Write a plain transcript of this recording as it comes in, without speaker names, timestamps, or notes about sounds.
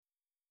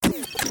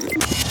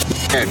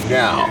And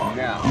now,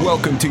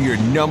 welcome to your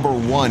number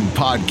one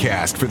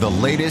podcast for the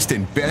latest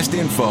and best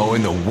info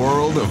in the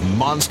world of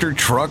monster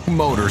truck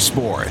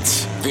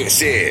motorsports.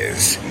 This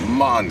is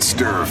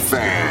Monster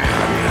Fan.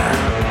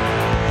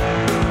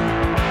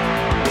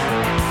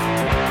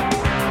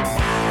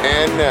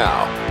 And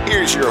now,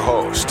 here's your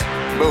host,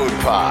 Moon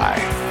Pie.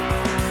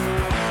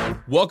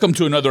 Welcome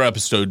to another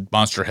episode,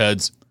 Monster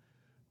Heads.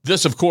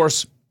 This, of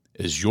course,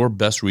 is your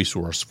best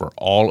resource for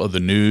all of the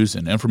news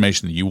and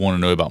information that you want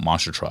to know about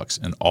monster trucks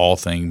and all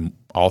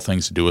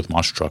things to do with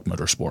monster truck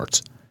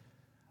motorsports.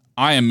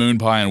 I am Moon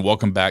Pie, and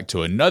welcome back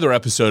to another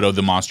episode of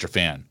The Monster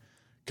Fan,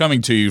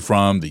 coming to you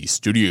from the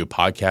studio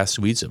podcast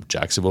suites of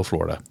Jacksonville,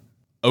 Florida.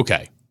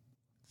 Okay,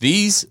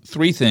 these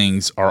three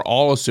things are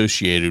all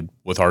associated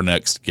with our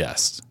next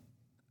guest.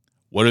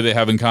 What do they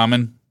have in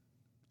common?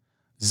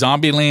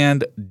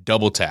 Zombieland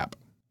Double Tap,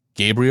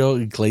 Gabriel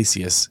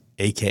Iglesias,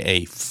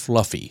 a.k.a.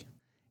 Fluffy,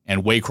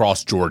 and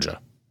Waycross,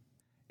 Georgia.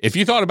 If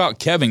you thought about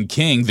Kevin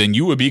King, then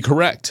you would be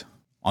correct.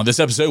 On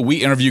this episode,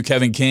 we interview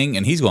Kevin King,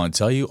 and he's going to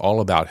tell you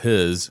all about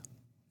his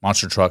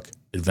monster truck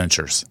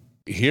adventures.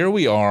 Here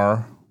we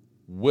are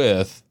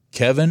with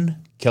Kevin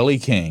Kelly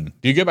King.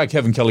 Do you go by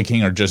Kevin Kelly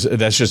King, or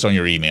that's just on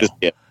your email?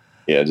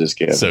 Yeah, just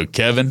Kevin. So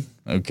Kevin,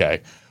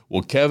 okay.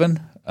 Well,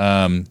 Kevin,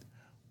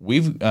 we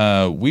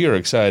are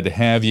excited to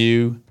have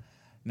you.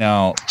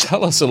 Now,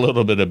 tell us a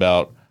little bit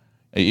about.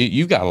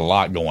 You got a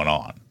lot going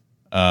on.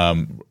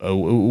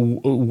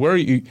 Where are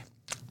you?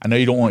 I know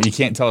you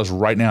can't tell us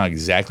right now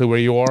exactly where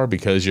you are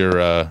because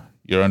you're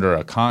under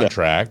a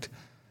contract.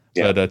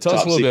 Yeah. But tell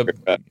us a little bit.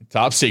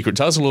 Top secret.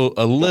 Tell us a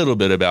little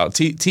bit about.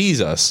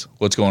 Tease us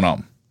what's going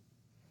on.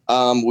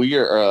 We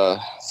are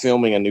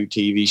filming a new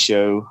TV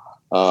show.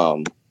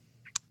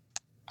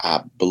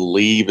 I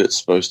believe it's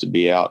supposed to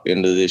be out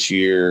into this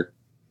year.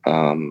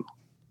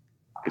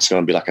 It's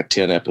going to be like a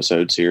 10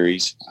 episode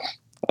series.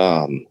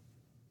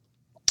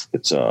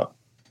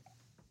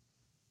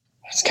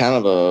 It's kind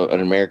of an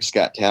America's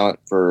Got Talent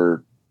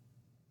for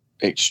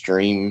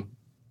extreme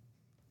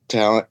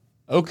talent.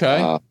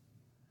 Okay.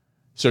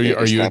 So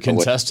are you a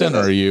contestant,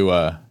 or are you?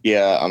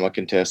 Yeah, I'm a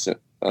contestant.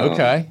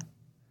 Okay.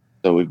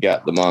 So we've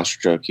got the monster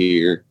truck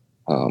here.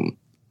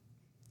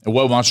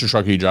 What monster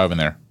truck are you driving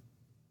there?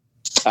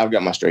 I've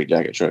got my straight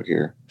jacket truck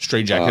here.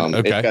 Straight jacket.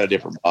 Okay. It's got a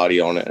different body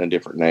on it and a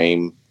different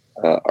name,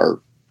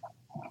 or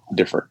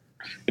different.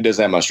 It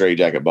doesn't have my straight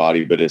jacket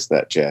body, but it's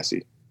that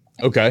chassis.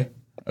 Okay.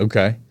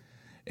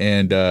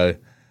 And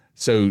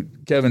so,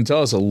 Kevin,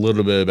 tell us a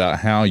little bit about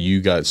how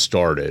you got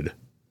started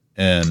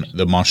in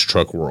the monster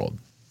truck world.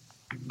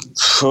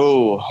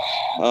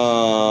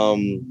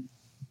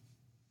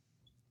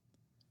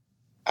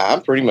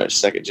 I'm pretty much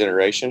second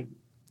generation.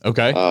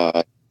 Okay.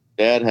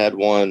 Dad had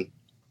one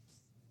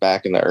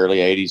back in the early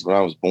 80s when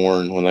I was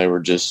born, when they were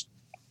just,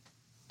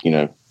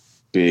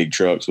 big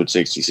trucks with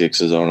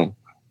 66s on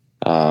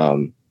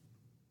them.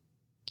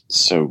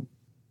 So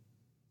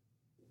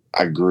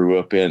I grew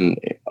up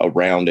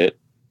around it.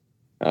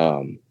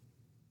 And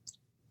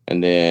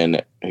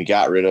then he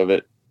got rid of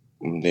it.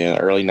 And then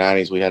early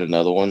 90s, we had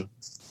another one.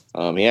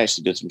 He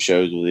actually did some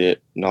shows with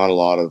it. Not a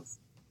lot of,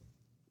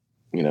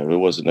 it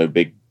wasn't no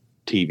big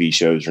TV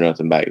shows or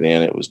nothing back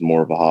then. It was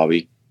more of a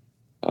hobby.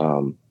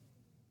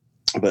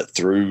 But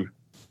through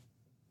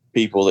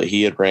people that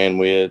he had ran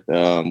with,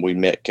 we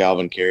met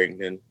Calvin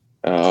Carrington,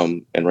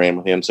 and ran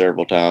with him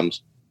several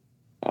times.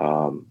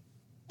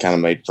 Kind of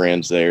made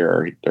friends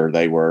there, or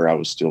they were. I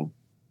was still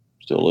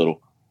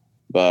little.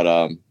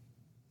 But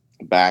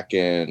back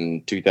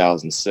in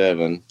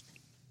 2007,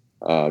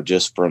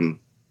 just from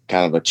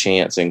kind of a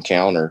chance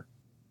encounter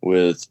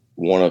with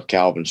one of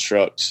Calvin's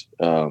trucks,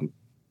 I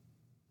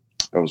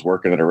was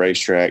working at a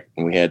racetrack,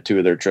 and we had two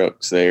of their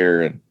trucks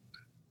there, and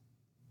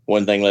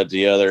one thing led to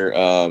the other.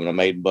 And I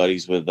made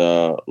buddies with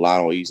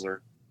Lionel Easler,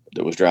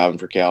 that was driving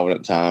for Calvin at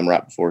the time,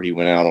 right before he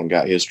went out and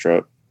got his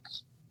truck.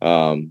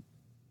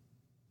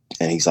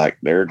 And he's like,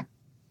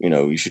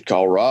 you should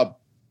call Rob.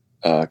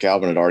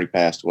 Calvin had already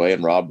passed away,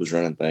 and Rob was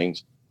running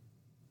things.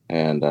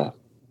 And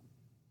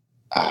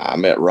I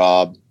met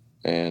Rob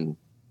and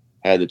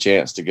had the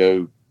chance to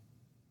go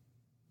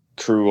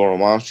crew on a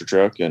monster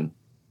truck and,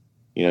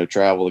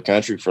 travel the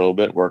country for a little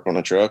bit, work on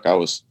a truck. I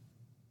was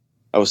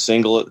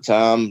single at the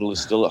time,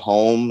 was still at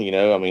home.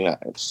 I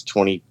was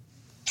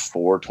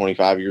 24,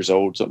 25 years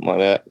old, something like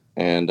that.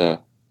 And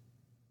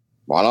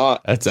why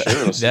not?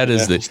 That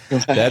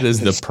is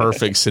the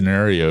perfect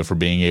scenario for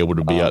being able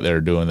to be out there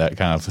doing that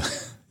kind of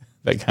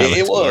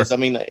it was.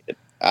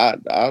 I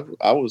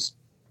was.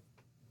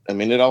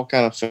 It all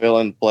kind of fell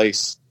in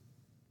place.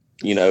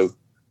 It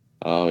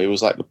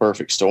was like the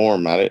perfect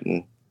storm. I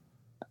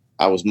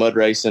was mud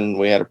racing.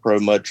 We had a pro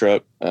mud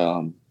truck.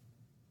 I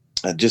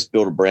just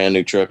built a brand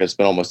new truck. I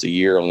spent almost a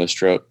year on this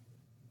truck,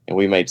 and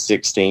we made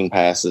 16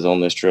 passes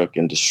on this truck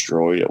and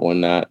destroyed it one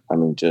night.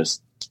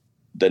 Just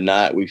the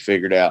night we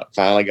figured out,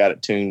 finally got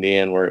it tuned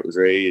in where it was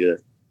ready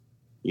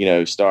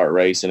to, start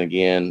racing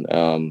again.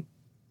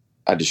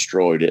 I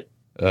destroyed it.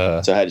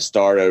 So I had to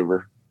start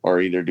over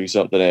or either do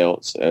something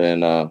else.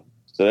 And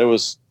so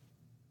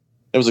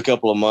there was a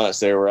couple of months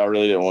there where I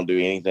really didn't want to do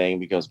anything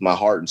because my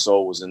heart and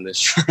soul was in this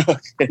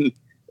truck, and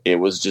it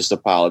was just a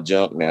pile of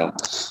junk now.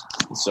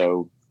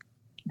 So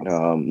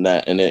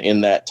that, and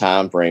in that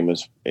time frame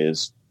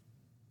is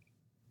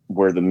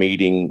where the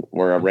meeting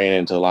where I ran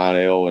into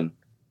Lionel and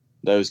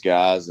those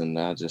guys, and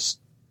I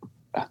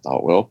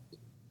thought, well,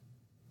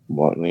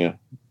 we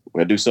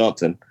gotta do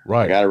something.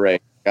 Right. I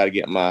gotta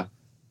get my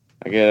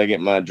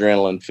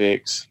adrenaline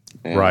fix.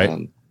 And,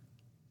 right.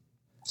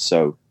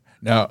 So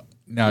now,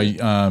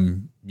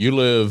 you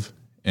live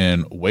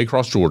in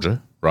Waycross,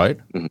 Georgia, right?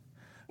 Mm-hmm.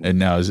 And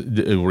now,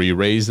 were you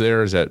raised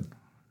there? Is that?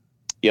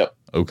 Yep.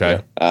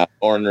 Okay.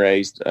 Born and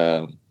raised.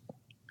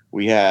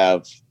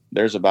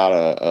 There's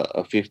about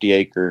a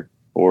 50-acre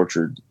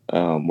orchard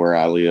where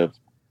I live,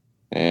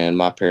 and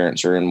my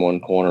parents are in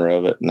one corner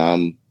of it.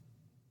 And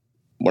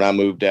when I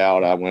moved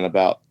out, I went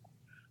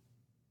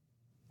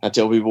I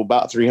tell people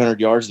about 300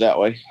 yards that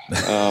way.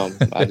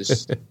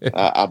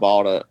 I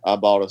bought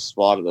a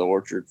spot of the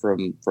orchard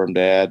from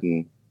Dad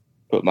and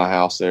put my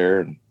house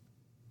there, and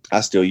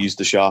I still used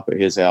to shop at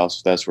his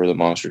house. That's where the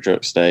monster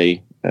trucks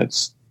stay.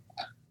 That's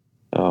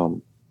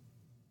I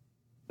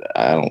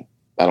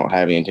don't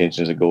have any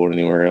intentions of going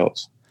anywhere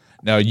else.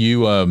 Now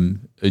you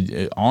on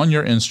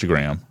your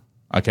Instagram,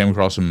 I came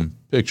across some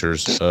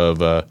pictures of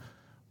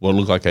what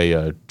looked like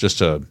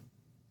just a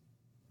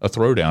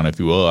throwdown, if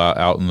you will,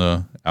 out in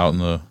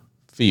the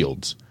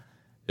fields.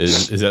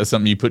 Is that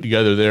something you put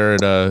together there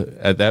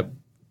at that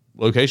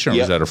location, or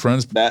Yep. was that a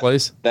friend's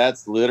place?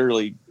 That's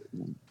literally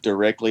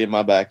directly in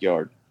my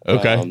backyard.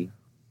 Okay.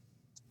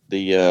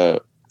 The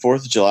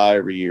 4th of July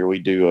every year we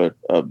do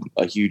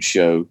a huge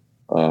show,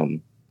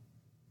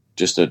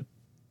 just a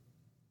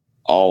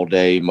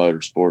all-day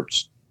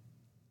motorsports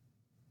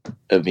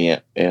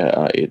event.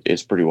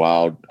 It's pretty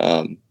wild.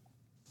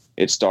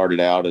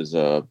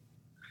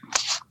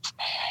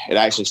 It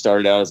actually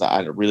started out as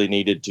I really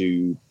needed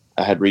to.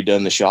 I had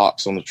redone the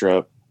shocks on the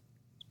truck,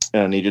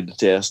 and I needed to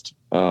test.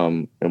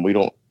 And we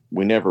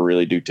never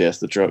really do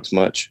test the trucks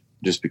much,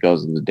 just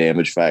because of the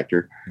damage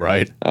factor.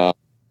 Right. But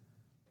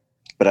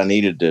I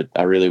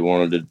really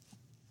wanted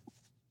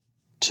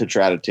to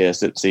try to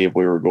test it, see if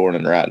we were going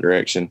in the right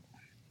direction.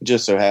 It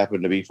just so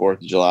happened to be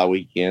 4th of July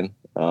weekend,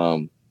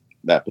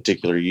 that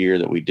particular year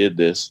that we did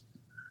this.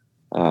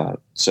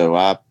 So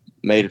I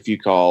made a few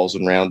calls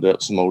and rounded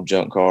up some old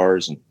junk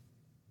cars, and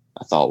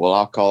I thought, well,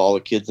 I'll call all the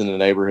kids in the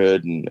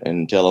neighborhood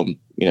and tell them,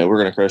 we're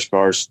going to crush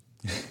cars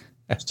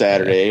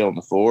Saturday on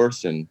the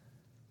 4th. And,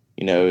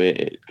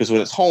 because when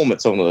it's home,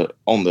 it's on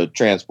the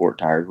transport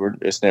tires.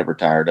 It's never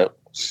tired up.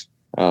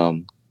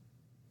 So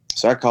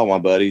I called my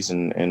buddies,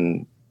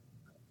 and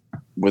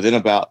within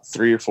about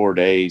 3 or 4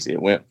 days,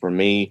 it went from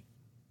me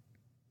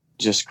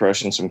just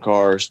crushing some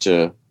cars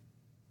to,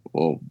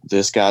 well,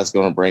 this guy's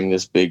going to bring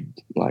this big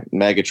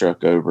mega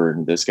truck over,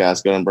 and this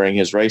guy's going to bring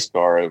his race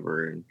car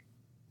over. And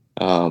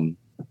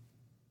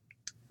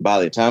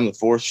by the time the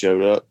 4th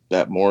showed up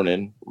that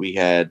morning, we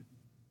had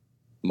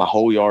my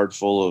whole yard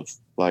full of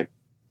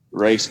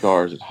race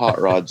cars and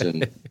hot rods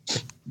and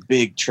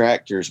big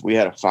tractors. We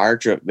had a fire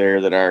truck there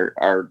that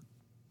our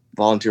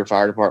volunteer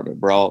fire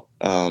department brought.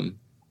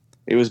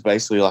 It was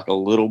basically like a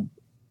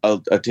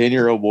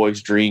 10-year-old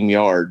boy's dream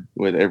yard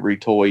with every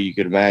toy you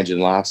could imagine,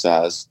 life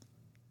size,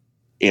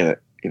 in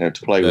it,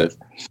 to play with.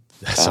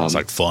 That sounds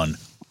like fun.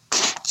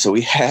 So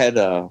we had,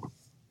 I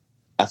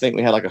think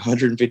we had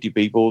 150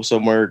 people,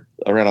 somewhere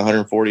around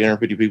 140,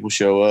 150 people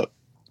show up.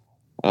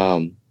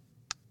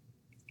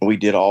 We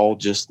did all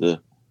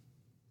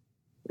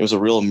it was a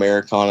real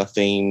Americana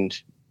themed.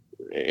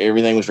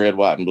 Everything was red,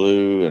 white, and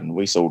blue, and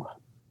we sold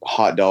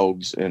hot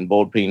dogs and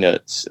boiled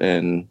peanuts,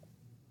 and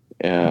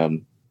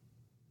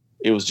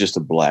it was just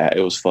a blast.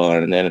 It was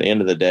fun. And then at the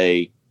end of the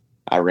day,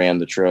 I ran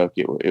the truck.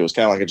 It was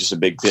kind of like just a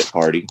big pit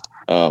party.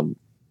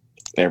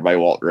 Everybody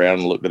walked around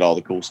and looked at all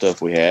the cool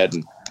stuff we had,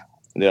 and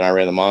then I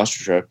ran the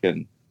monster truck.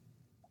 And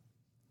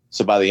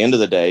so by the end of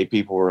the day,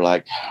 people were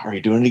like, "Are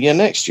you doing it again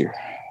next year?"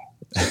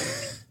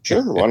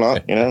 Sure, why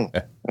not?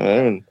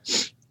 And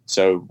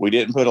so we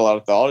didn't put a lot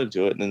of thought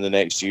into it. And then the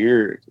next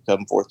year,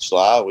 come 4th of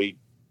July, we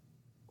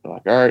were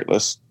like, all right,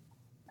 let's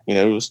do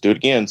it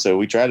again. So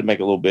we tried to make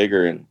it a little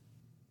bigger, and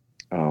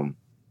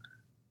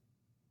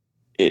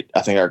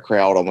I think our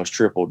crowd almost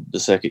tripled the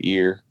second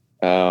year.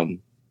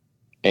 And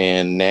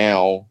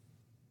now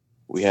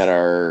we had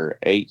our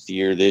 8th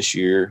year this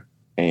year,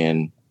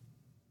 and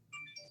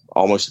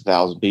almost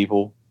 1,000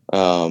 people.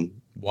 Wow.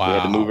 We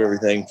had to move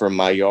everything from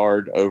my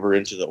yard over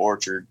into the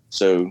orchard.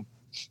 So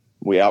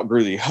we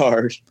outgrew the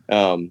yard.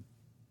 But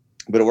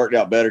it worked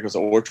out better because the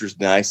orchard's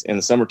nice. In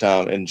the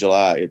summertime, in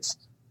July,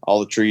 all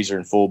the trees are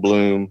in full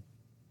bloom.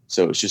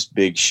 So it's just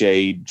big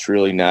shade. It's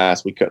really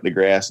nice. We cut the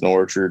grass in the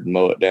orchard and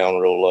mow it down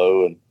real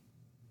low. And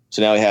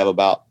so now we have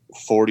about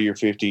 40 or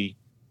 50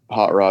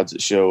 hot rods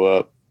that show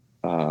up,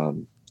 4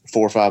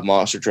 or 5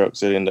 monster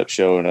trucks that end up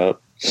showing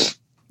up,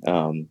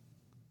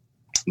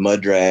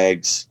 mud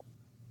drags,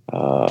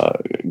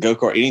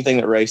 go-kart, anything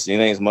that races,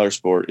 anything that's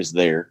motorsport is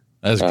there.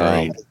 That's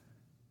great.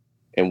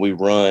 and we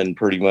run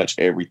pretty much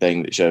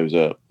everything that shows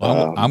up.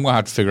 Well, I'm going to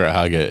have to figure out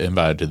how I get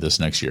invited to this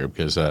next year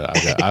because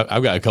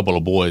I've got a couple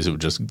of boys that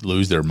would just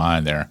lose their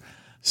mind there.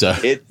 So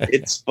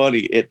it's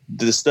funny.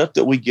 The stuff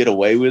that we get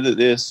away with at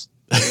this,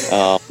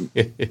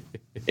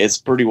 it's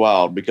pretty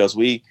wild because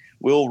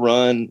we'll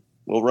run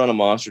a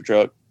monster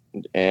truck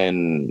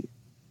and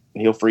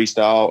he'll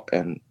freestyle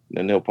and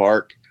then he'll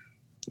park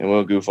and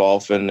we'll goof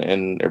off and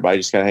everybody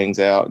just kind of hangs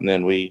out. And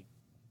then we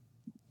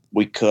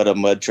cut a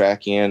mud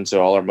track in.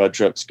 So all our mud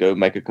trucks go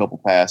make a couple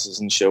passes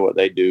and show what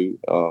they do.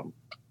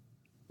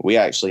 We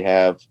actually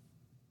have,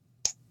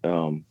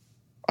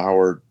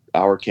 our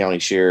county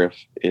sheriff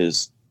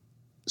is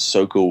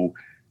so cool.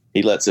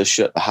 He lets us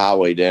shut the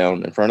highway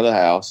down in front of the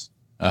house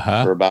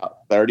for about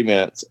 30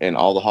 minutes, and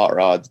all the hot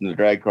rods and the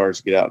drag cars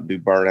get out and do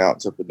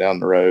burnouts up and down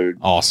the road.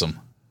 Awesome.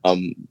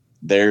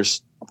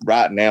 There's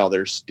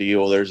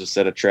a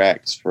set of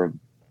tracks from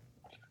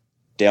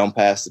down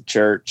past the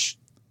church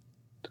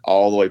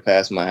all the way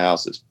past my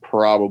house. It's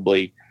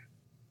probably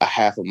a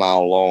half a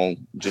mile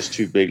long, just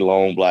two big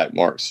long black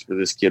marks where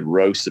this kid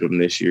roasted them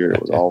this year.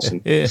 It was awesome.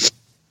 Yeah.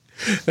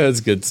 That's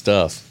good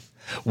stuff.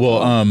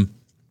 Well,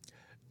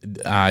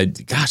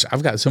 I've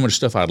got so much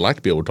stuff I'd like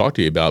to be able to talk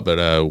to you about,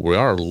 but we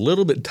are a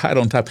little bit tight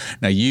on time.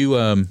 Now, you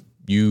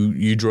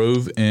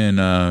drove in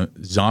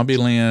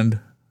Zombieland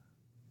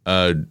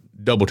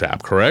Double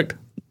Tap, correct?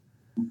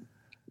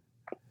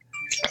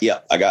 Yeah,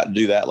 I got to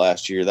do that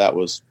last year. That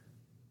was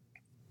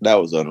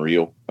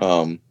unreal.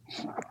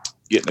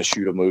 Getting to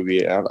shoot a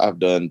movie. I've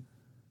done,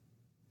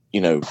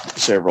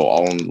 several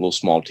on little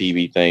small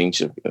TV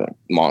things,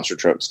 monster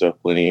truck stuff,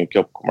 a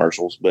couple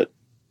commercials, but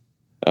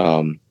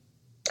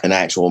an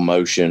actual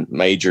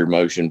major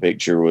motion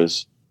picture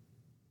was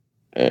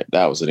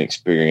that was an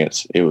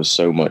experience. It was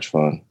so much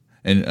fun.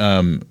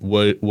 And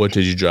what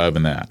did you drive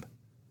in that?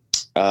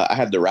 I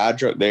had the ride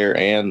truck there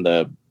and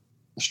the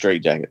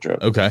straight jacket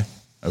truck. Okay.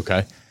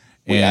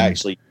 And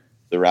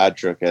the ride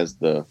truck has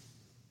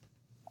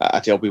I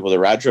tell people the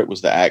ride truck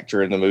was the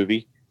actor in the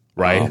movie.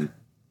 Right.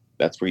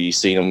 That's where you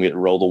see them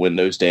roll the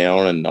windows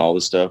down and all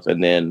this stuff.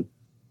 And then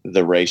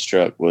the race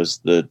truck was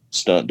the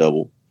stunt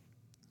double.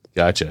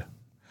 Gotcha.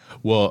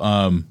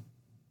 Well,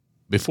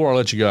 before I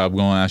let you go, I'm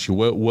going to ask you,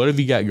 what have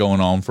you got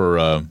going on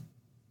for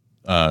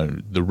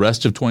the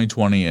rest of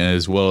 2020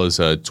 as well as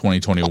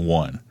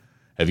 2021?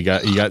 Have you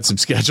got some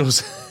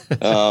schedules?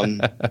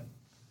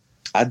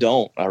 I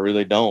don't. I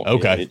really don't.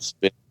 Okay.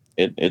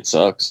 It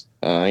sucks.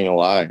 I ain't gonna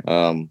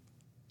lie.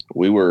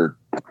 We were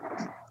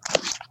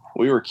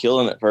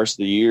killing it first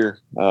of the year.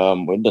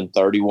 We've done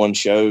 31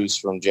 shows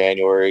from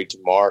January to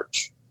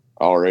March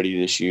already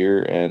this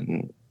year,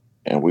 and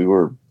we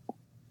were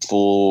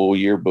full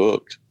year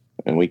booked.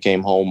 And we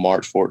came home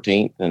March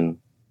 14th, and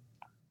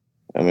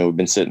I mean we've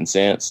been sitting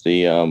since.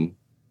 The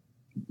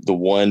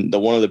one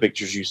of the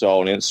pictures you saw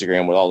on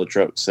Instagram with all the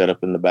trucks set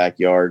up in the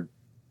backyard.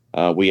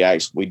 We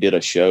did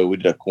a show. We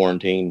did a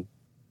quarantine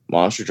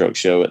monster truck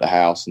show at the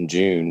house in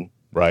June.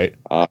 Right.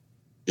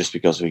 Just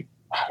because we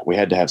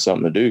had to have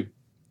something to do.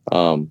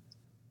 And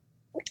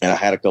I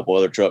had a couple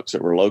other trucks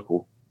that were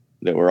local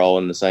that were all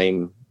in the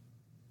same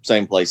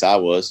place I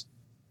was.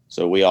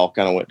 So we all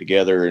kind of went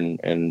together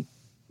and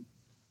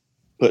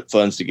put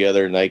funds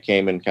together, and they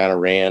came and kind of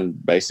ran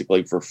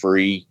basically for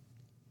free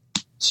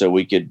so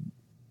we could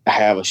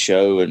have a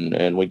show,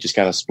 and we just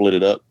kind of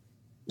split up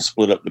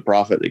the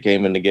profit that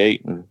came in the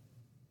gate. And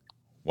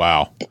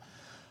wow.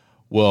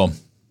 Well,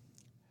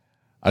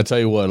 I tell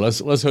you what, let's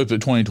hope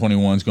that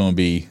 2021 is going to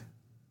be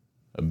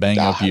a bang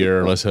up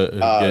year. Let's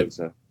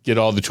get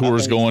all the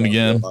tours going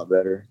again. A lot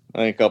better. I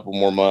think a couple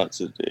more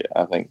months.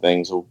 I think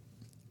things will.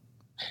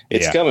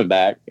 It's coming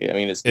back. I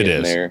mean, it's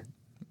getting there.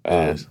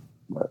 It is.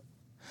 But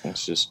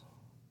it's just.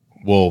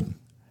 Well,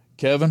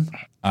 Kevin,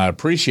 I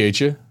appreciate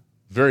you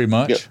very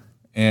much, Yep.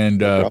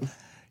 and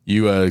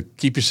you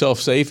keep yourself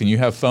safe and you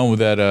have fun with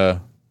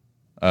that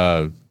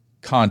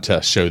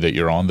contest show that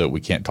you're on that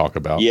we can't talk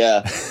about.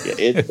 Yeah,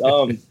 it's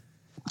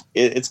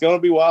it's going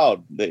to be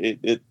wild.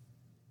 I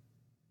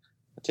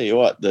tell you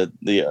what,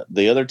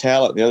 the other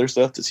talent, the other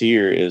stuff that's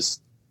here is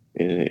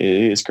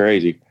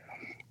crazy.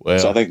 Well,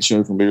 so I think the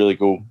show can be really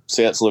cool.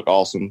 Sets look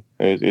awesome.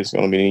 It's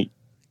going to be neat.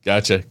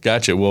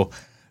 Gotcha. Well,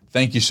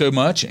 thank you so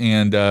much,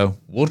 and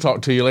we'll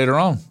talk to you later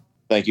on.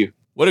 Thank you.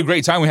 What a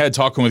great time we had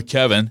talking with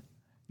Kevin.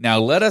 Now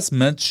let us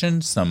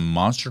mention some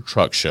monster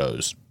truck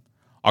shows.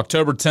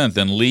 October 10th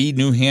in Lee,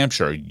 New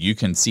Hampshire, you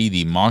can see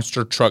the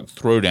Monster Truck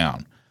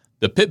Throwdown.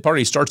 The pit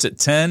party starts at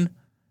 10,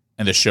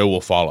 and the show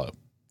will follow.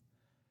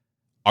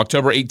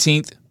 October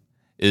 18th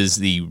is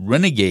the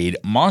Renegade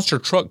Monster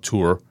Truck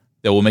Tour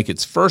that will make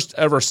its first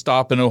ever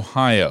stop in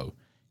Ohio.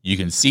 You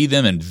can see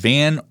them in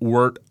Van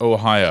Wert,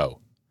 Ohio.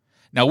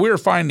 Now, we're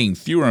finding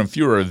fewer and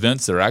fewer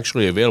events that are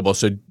actually available,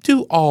 so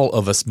do all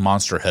of us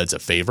monster heads a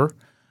favor.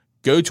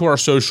 Go to our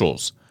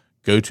socials.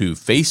 Go to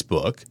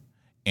Facebook,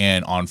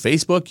 and on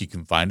Facebook, you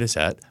can find us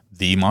at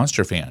The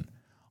Monster Fan.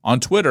 On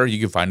Twitter, you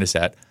can find us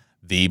at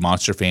The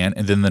Monster Fan,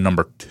 and then the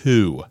number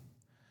 2.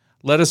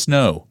 Let us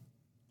know.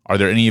 Are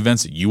there any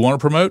events that you want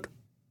to promote?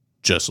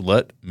 just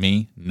let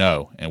me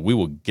know, and we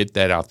will get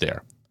that out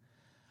there.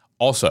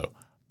 Also,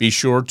 be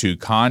sure to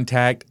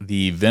contact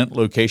the event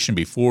location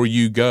before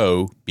you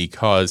go,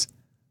 because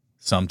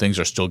some things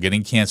are still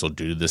getting canceled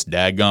due to this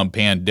daggum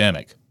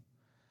pandemic.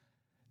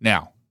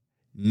 Now,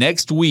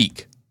 next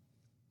week,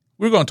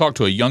 we're going to talk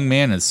to a young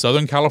man in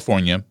Southern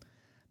California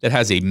that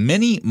has a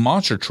mini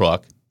monster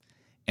truck,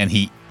 and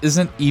he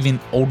isn't even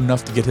old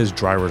enough to get his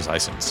driver's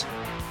license.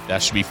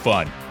 That should be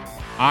fun.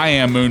 I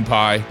am Moon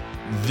Pie.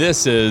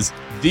 This is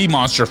The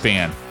Monster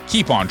Fan.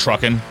 Keep on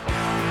trucking.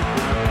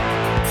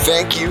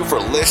 Thank you for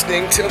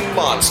listening to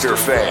Monster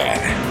Fan.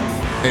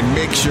 And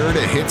make sure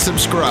to hit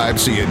subscribe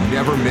so you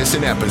never miss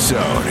an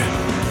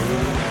episode.